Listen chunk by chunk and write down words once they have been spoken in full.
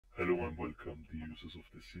Hello and welcome, the users of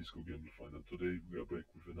the CSGO Gamblefinder. Today we are back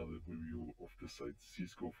with another review of the site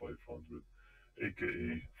CSGO 500,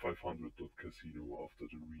 aka 500.Casino after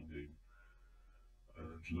the rename.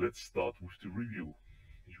 And let's start with the review.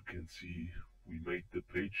 You can see we made the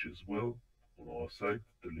page as well on our site.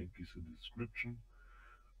 The link is in the description.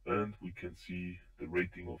 And we can see the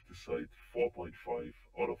rating of the site, 4.5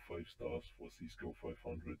 out of 5 stars for CSGO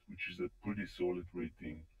 500, which is a pretty solid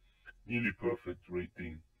rating, nearly perfect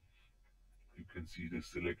rating. You can see the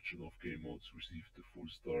selection of game modes received the full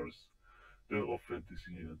stars. The of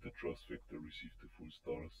fantasy and the trust factor received the full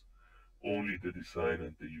stars. Only the design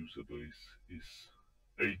and the user base is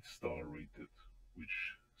 8-star rated,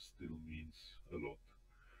 which still means a lot.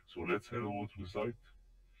 So let's head over to the site.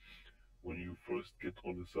 When you first get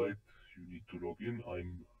on the site, you need to log in.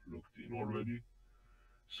 I'm logged in already.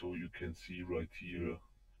 So you can see right here,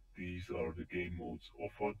 these are the game modes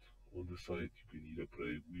offered on the site. You can either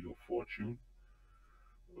play Wheel of Fortune,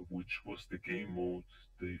 which was the game mode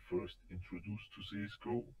they first introduced to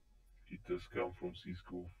CSGO. It has come from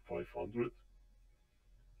CSGO 500.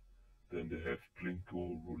 Then they have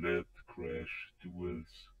Plinko, Roulette, Crash,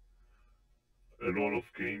 Duels. A lot of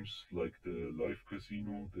games like the live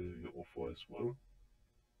casino they offer as well.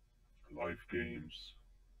 Live games.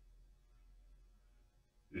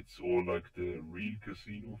 It's all like the real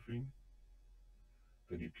casino thing.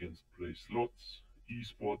 Then you can play slots,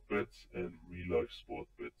 e-sport bets and real life sport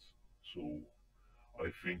bets. So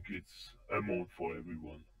I think it's a mode for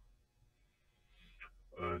everyone.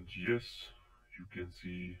 And yes, you can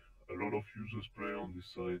see a lot of users play on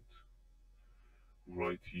this site.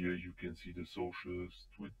 Right here you can see the socials,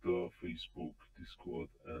 Twitter, Facebook, Discord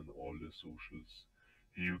and all the socials.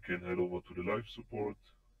 Here you can head over to the live support.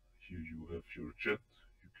 Here you have your chat.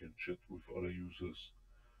 You can chat with other users.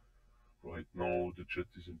 Right now the chat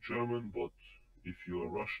is in German, but if you are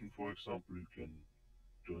Russian, for example, you can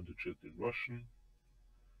turn the chat in Russian.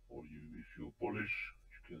 Or if you're Polish,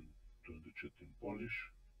 you can turn the chat in Polish.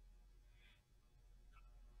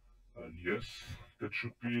 And yes, that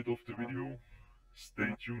should be it of the video.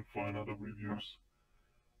 Stay tuned for another reviews,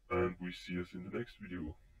 and we see us in the next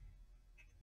video.